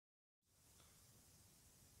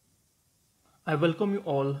I welcome you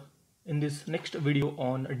all in this next video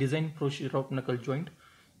on design procedure of knuckle joint.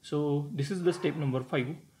 So this is the step number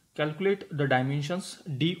 5. Calculate the dimensions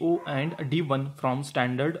DO and D1 from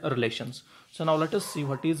standard relations. So now let us see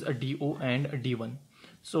what is a DO and a D1.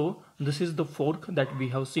 So this is the fork that we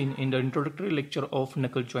have seen in the introductory lecture of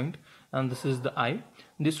knuckle joint, and this is the eye.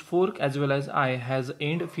 This fork as well as eye has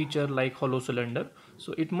end feature like hollow cylinder.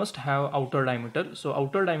 So it must have outer diameter. So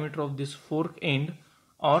outer diameter of this fork end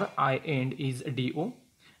or eye end is DO,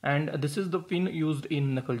 and this is the pin used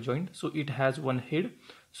in knuckle joint. So it has one head.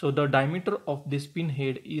 So the diameter of this pin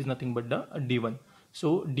head is nothing but the D1.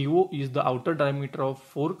 So DO is the outer diameter of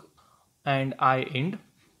fork and eye end,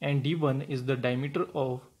 and D1 is the diameter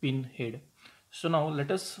of pin head. So now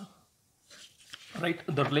let us write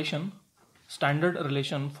the relation, standard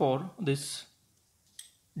relation for this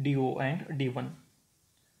DO and D1.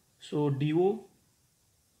 So DO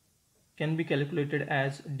can be calculated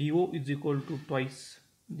as DO is equal to twice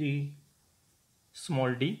the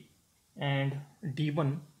small d, and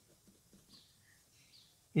D1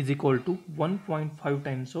 is equal to 1.5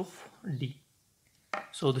 times of d.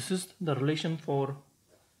 So this is the relation for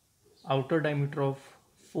outer diameter of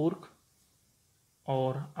fork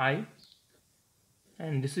or eye,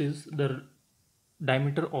 and this is the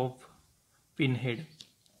diameter of pin head.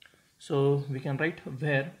 So we can write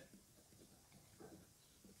where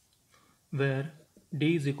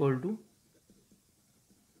d is equal to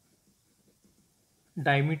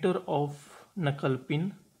diameter of knuckle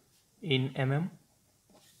pin in mm,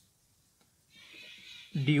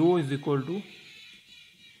 DO is equal to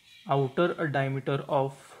outer diameter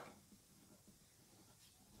of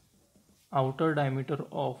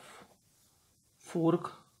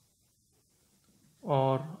fork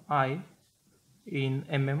or eye in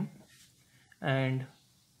mm, and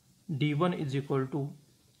D1 is equal to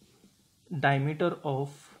diameter of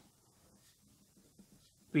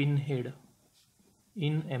pin head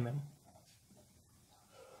in mm.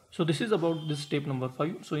 So this is about this step number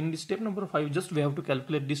 5. So in this step number 5, just we have to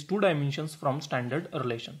calculate these two dimensions from standard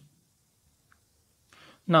relation.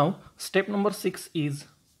 Now step number 6 is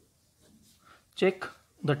check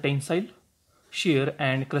the tensile, shear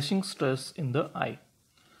and crushing stress in the eye.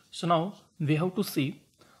 So now we have to see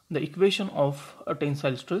the equation of a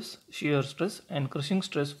tensile stress, shear stress and crushing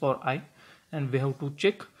stress for eye, and we have to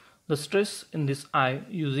check the stress in this eye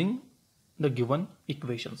using the given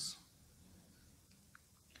equations.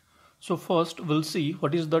 So first we'll see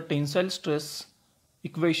what is the tensile stress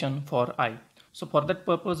equation for eye. So for that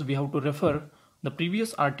purpose we have to refer the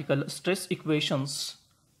previous article, stress equations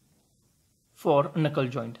for knuckle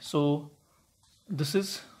joint. So this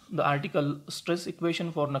is the article, stress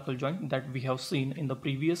equation for knuckle joint, that we have seen in the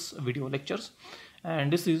previous video lectures,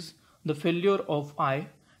 and this is the failure of eye,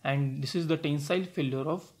 and this is the tensile failure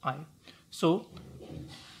of eye. So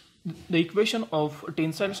the equation of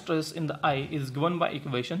tensile stress in the eye is given by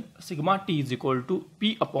equation sigma t is equal to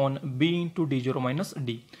P upon B into D0 minus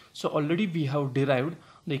D. So already we have derived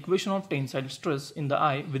the equation of tensile stress in the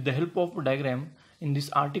eye with the help of diagram in this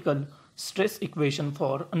article, stress equation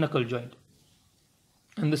for knuckle joint,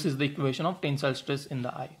 and this is the equation of tensile stress in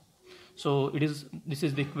the eye. So this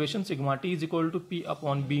is the equation sigma t is equal to P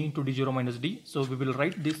upon B into D0 minus D. So we will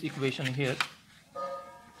write this equation here.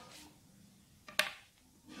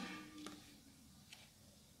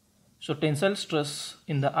 So tensile stress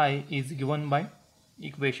in the eye is given by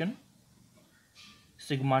equation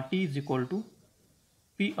sigma t is equal to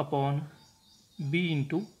P upon B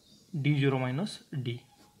into D0 minus D,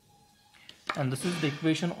 and this is the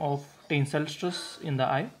equation of tensile stress in the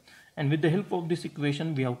eye, and with the help of this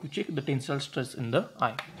equation we have to check the tensile stress in the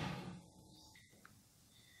eye.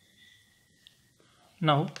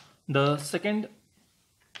 Now the second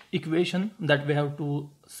equation that we have to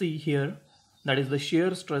see here, that is the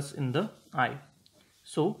shear stress in the eye.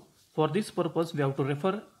 So for this purpose we have to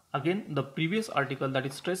refer again the previous article, that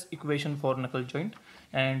is stress equation for knuckle joint,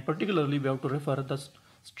 and particularly we have to refer the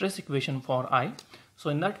stress equation for eye. So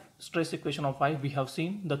in that stress equation of eye we have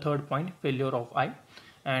seen the third point, failure of eye,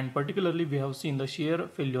 and particularly we have seen the shear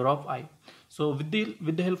failure of eye. So with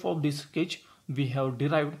the help of this sketch we have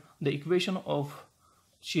derived the equation of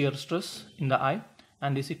shear stress in the eye,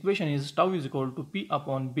 and this equation is tau is equal to P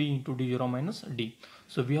upon B into D0 minus D.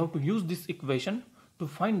 So we have to use this equation to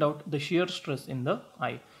find out the shear stress in the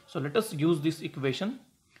eye. So let us use this equation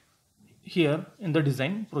here in the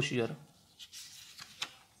design procedure.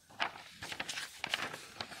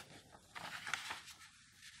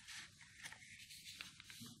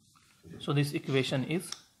 So this equation is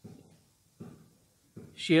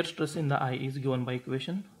shear stress in the eye is given by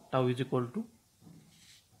equation tau is equal to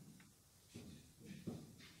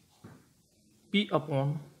P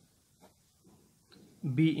upon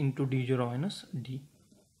B into D0 minus D.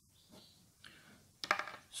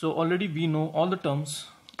 So already we know all the terms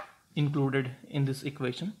included in this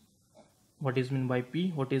equation. What is meant by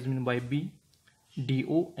P, what is meant by B,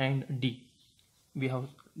 DO and D. We have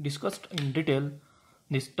discussed in detail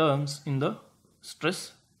these terms in the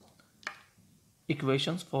stress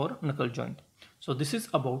equations for knuckle joint. So this is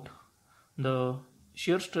about the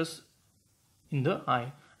shear stress in the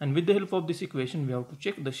eye, and with the help of this equation we have to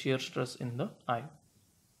check the shear stress in the eye.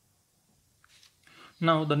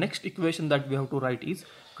 Now the next equation that we have to write is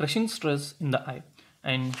crushing stress in the eye,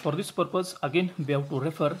 and for this purpose again we have to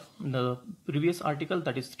refer the previous article,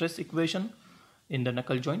 that is stress equation in the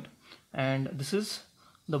knuckle joint, and this is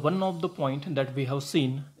the one of the point that we have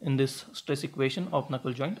seen in this stress equation of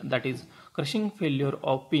knuckle joint, that is crushing failure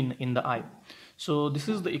of pin in the eye. So this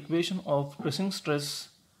is the equation of crushing stress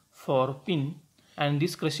for pin, and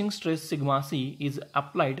this crushing stress sigma c is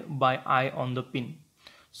applied by eye on the pin.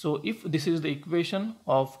 So if this is the equation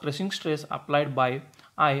of crushing stress applied by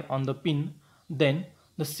eye on the pin, then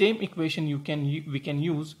the same equation we can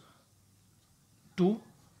use to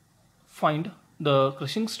find the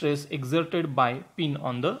crushing stress exerted by pin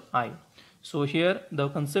on the eye. So here the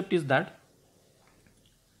concept is that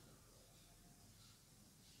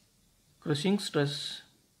crushing stress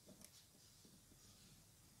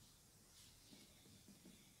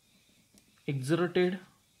exerted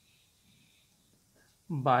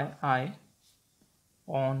by eye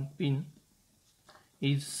on pin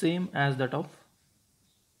is same as that of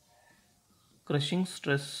crushing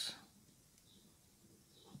stress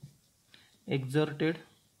exerted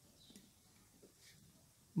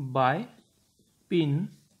by pin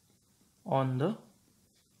on the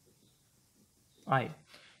eye.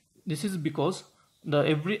 This is because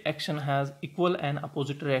every action has equal and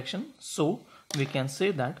opposite reaction, so we can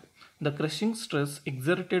say that the crushing stress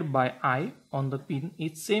exerted by eye on the pin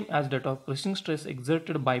is same as that of crushing stress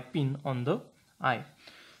exerted by pin on the eye.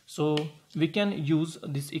 So we can use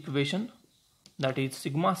this equation, that is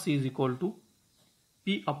sigma c is equal to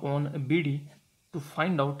P upon BD, to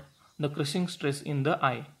find out the crushing stress in the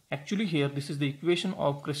eye. Actually here this is the equation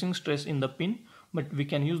of crushing stress in the pin, but we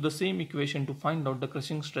can use the same equation to find out the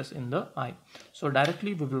crushing stress in the eye. So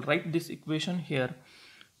directly we will write this equation here.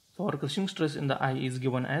 For crushing stress in the eye is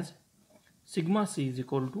given as sigma c is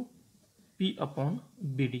equal to P upon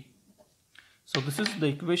BD. So this is the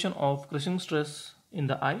equation of crushing stress in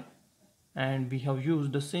the eye, and we have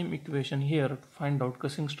used the same equation here to find out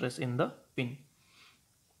crushing stress in the pin.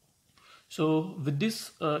 So with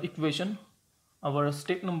this equation our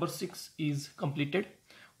step number 6 is completed.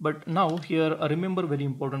 But now here remember very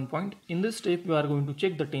important point. In this step we are going to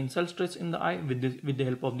check the tensile stress in the eye with the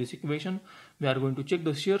help of this equation. We are going to check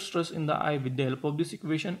the shear stress in the eye with the help of this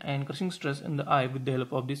equation, and crushing stress in the eye with the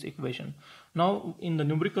help of this equation. Now in the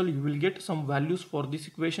numerical you will get some values for this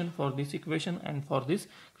equation, and for this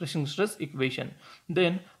crushing stress equation.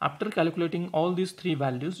 Then after calculating all these three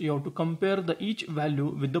values, you have to compare the each value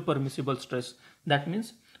with the permissible stress. That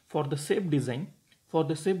means for the shape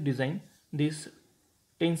design, this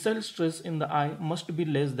tensile stress in the eye must be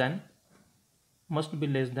less than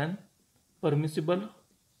permissible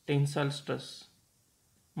tensile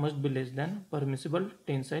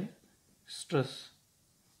stress,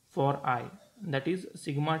 for eye, that is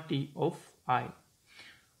sigma t of eye.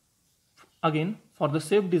 Again for the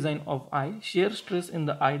shape design of eye, shear stress in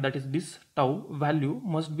the eye, that is this tau value,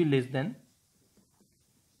 must be less than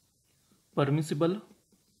permissible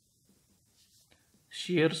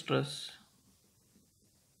shear stress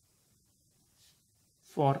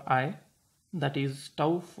for eye, that is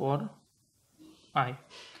tau for eye.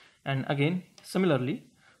 And again similarly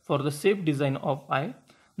for the shape design of eye,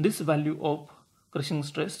 this value of crushing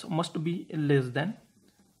stress must be less than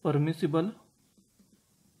permissible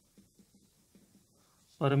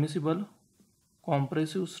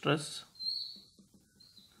compressive stress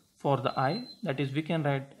for the eye, that is we can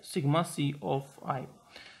write sigma c of eye.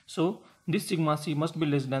 So this sigma c must be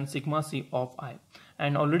less than sigma c of eye.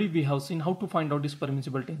 And already we have seen how to find out this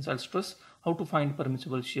permissible tensile stress, how to find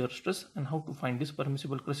permissible shear stress, and how to find this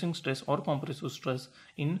permissible crushing stress or compressive stress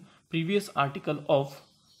in previous article of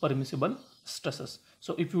permissible stresses.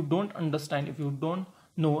 So if you don't understand, if you don't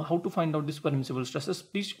know how to find out this permissible stresses,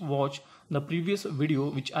 please watch the previous video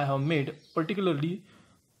which I have made particularly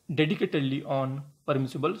dedicatedly on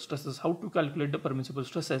permissible stresses, how to calculate the permissible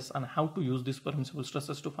stresses and how to use these permissible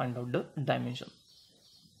stresses to find out the dimension.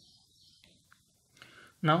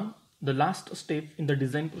 Now the last step in the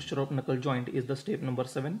design procedure of knuckle joint is the step number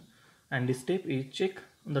 7, and this step is check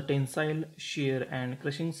the tensile, shear and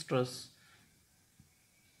crushing stress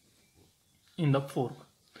in the fork.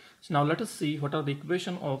 So now let us see what are the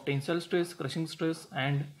equation of tensile stress, crushing stress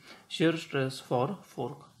and shear stress for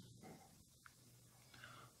fork.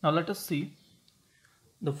 Now let us see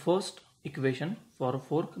the first equation for a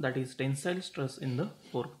fork, that is tensile stress in the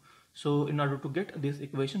fork. So in order to get this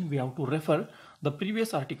equation, we have to refer the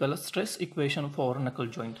previous article stress equation for knuckle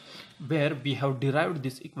joint, where we have derived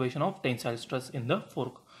this equation of tensile stress in the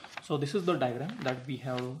fork. So this is the diagram that we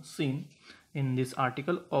have seen in this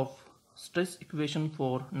article of stress equation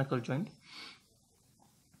for knuckle joint.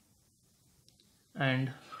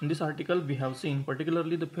 And in this article we have seen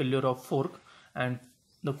particularly the failure of fork and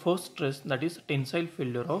the first stress, that is tensile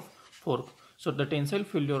failure of fork. So the tensile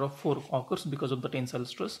failure of fork occurs because of the tensile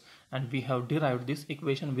stress, and we have derived this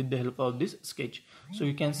equation with the help of this sketch. So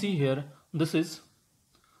you can see here, this is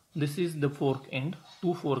the fork end,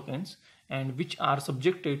 two fork ends, and which are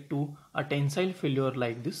subjected to a tensile failure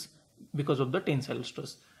like this because of the tensile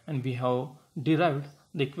stress, and we have derived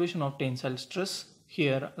the equation of tensile stress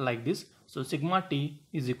here like this. So sigma t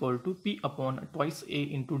is equal to P upon twice A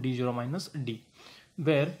into d0 minus d,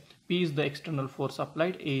 where P is the external force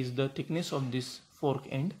applied, A is the thickness of this fork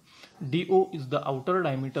end, DO is the outer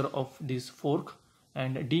diameter of this fork,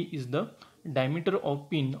 and D is the diameter of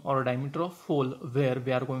pin or diameter of hole where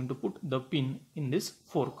we are going to put the pin in this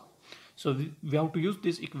fork. So we have to use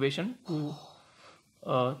this equation to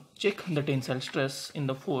check the tensile stress in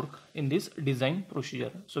the fork in this design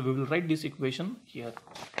procedure. So we will write this equation here.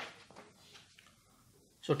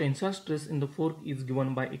 So tensile stress in the fork is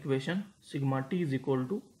given by equation sigma t is equal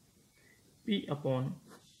to P upon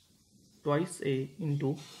twice A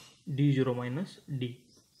into d0 minus d.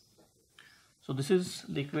 So this is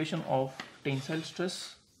the equation of tensile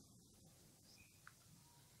stress.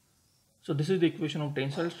 So this is the equation of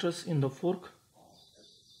tensile stress in the fork.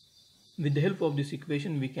 With the help of this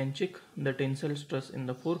equation, we can check the tensile stress in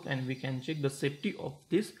the fork and we can check the safety of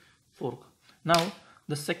this fork. Now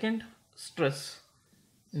the second stress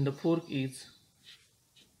in the fork is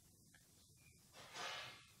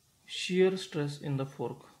shear stress in the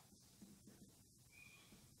fork.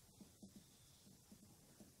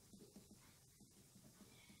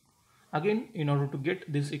 Again, in order to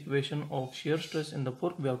get this equation of shear stress in the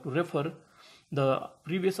fork, we have to refer the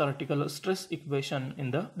previous article stress equation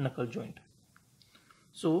in the knuckle joint.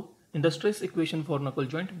 So in the stress equation for knuckle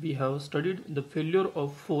joint, we have studied the failure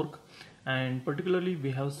of fork, and particularly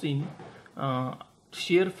we have seen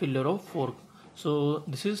shear failure of fork. So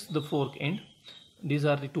this is the fork end. These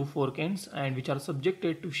are the two fork ends and which are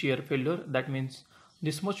subjected to shear failure. That means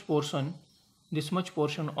this much portion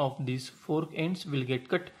of these fork ends will get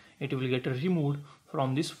cut. It will get removed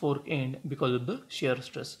from this fork end because of the shear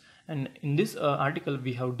stress. And in this article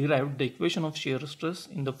we have derived the equation of shear stress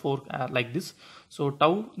in the fork like this. So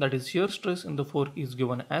tau, that is shear stress in the fork, is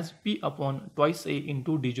given as P upon twice A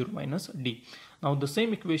into d0 minus d. Now the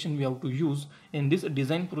same equation we have to use in this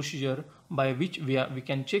design procedure by which we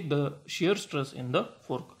can check the shear stress in the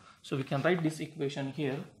fork. So we can write this equation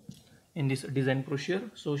here in this design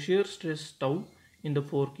procedure. So shear stress tau in the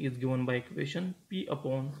fork is given by equation P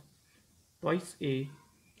upon twice A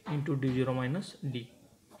into d0 minus d.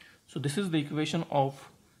 So this is the equation of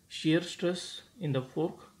shear stress in the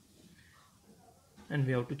fork, and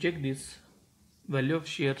we have to check this value of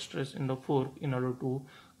shear stress in the fork in order to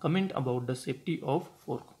comment about the safety of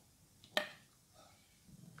fork.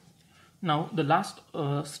 Now the last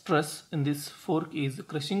stress in this fork is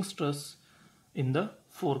crushing stress in the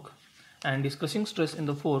fork, and this crushing stress in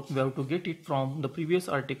the fork we have to get it from the previous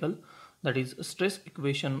article, that is stress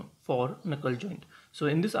equation for knuckle joint. So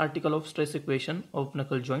in this article of stress equation of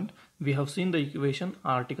knuckle joint, we have seen the equation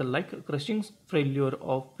article like crushing failure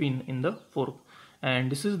of pin in the fork,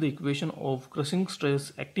 and this is the equation of crushing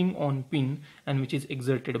stress acting on pin and which is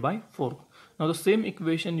exerted by fork. Now the same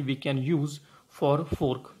equation we can use for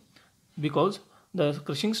fork, because the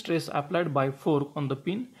crushing stress applied by fork on the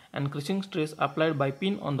pin and crushing stress applied by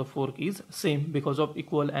pin on the fork is same because of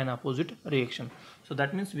equal and opposite reaction. So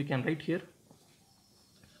that means we can write here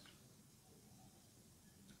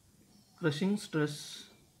crushing stress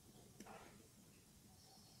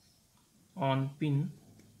on pin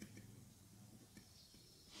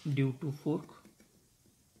due to fork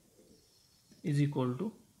is equal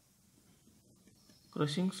to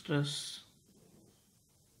crushing stress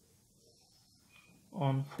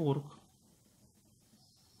on fork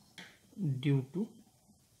due to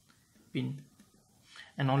pin.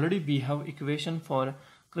 And already we have equation for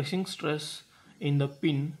crushing stress in the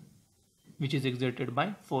pin which is exerted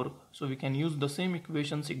by fork. So we can use the same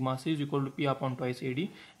equation sigma c is equal to P upon twice AD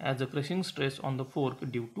as the crushing stress on the fork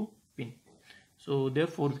due to pin. So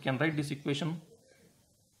therefore we can write this equation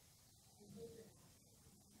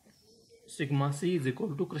sigma c is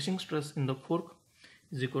equal to crushing stress in the fork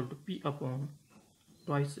is equal to P upon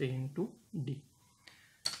twice A into D.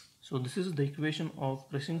 So this is the equation of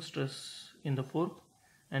crushing stress in the fork,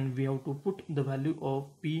 and we have to put the value of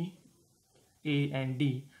P, A and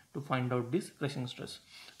D to find out this crushing stress.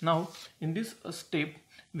 Now in this step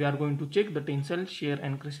we are going to check the tensile, shear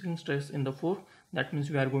and crushing stress in the fork. That means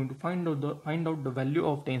we are going to find out the value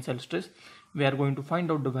of tensile stress, we are going to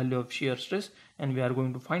find out the value of shear stress, and we are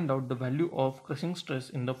going to find out the value of crushing stress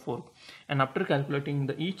in the fork. And after calculating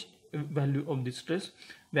each value of this stress,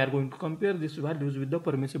 we are going to compare these values with the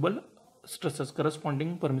permissible stresses,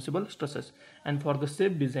 corresponding permissible stresses. And for the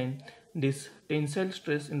safe design, this tensile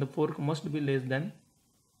stress in the fork must be less than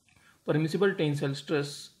permissible tensile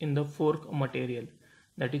stress in the fork material,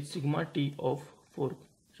 that is sigma T of fork.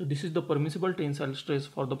 So this is the permissible tensile stress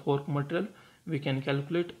for the fork material. We can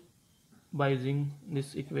calculate by using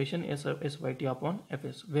this equation SYT upon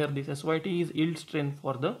Fs, where this SYT is yield strength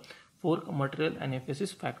for the fork material and Fs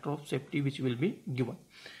is factor of safety, which will be given.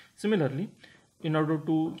 Similarly, in order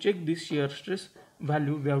to check this shear stress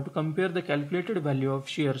value, we have to compare the calculated value of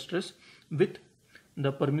shear stress with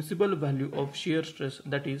the permissible value of shear stress,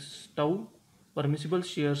 that is tau permissible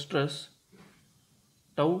shear stress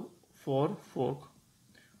tau for fork.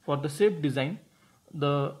 For the safe design,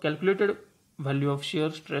 the calculated value of shear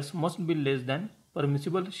stress must be less than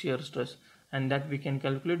permissible shear stress, and that we can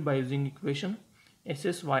calculate by using equation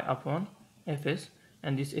SSY upon Fs,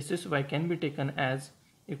 and this SSY can be taken as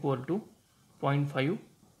equal to 0.5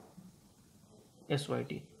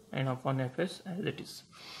 SYT and upon Fs as it is.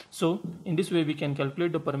 So in this way we can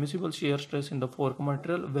calculate the permissible shear stress in the fork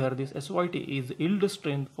material, where this SYT is yield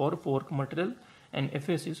strength for fork material and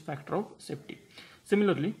Fs is factor of safety.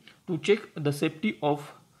 Similarly, to check the safety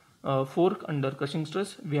of fork under crushing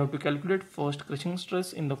stress, we have to calculate first crushing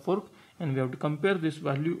stress in the fork, and we have to compare this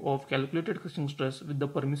value of calculated crushing stress with the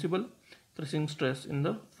permissible crushing stress in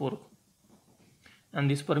the fork.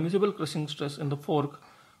 And this permissible crushing stress in the fork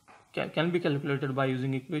can be calculated by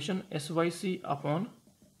using equation SYC upon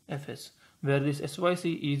Fs, where this SYC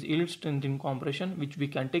is yield strength in compression, which we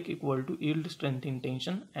can take equal to yield strength in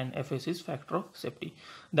tension, and Fs is factor of safety.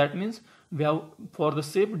 That means we have, for the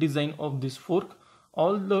safe design of this fork,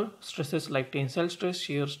 all the stresses like tensile stress,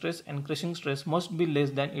 shear stress and crushing stress must be less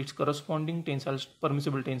than its corresponding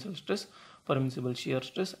permissible tensile stress, permissible shear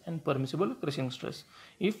stress and permissible crushing stress.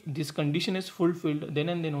 If this condition is fulfilled, then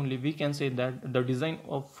and then only we can say that the design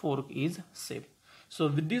of fork is safe. So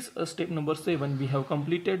with this step number 7, we have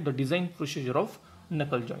completed the design procedure of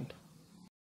knuckle joint.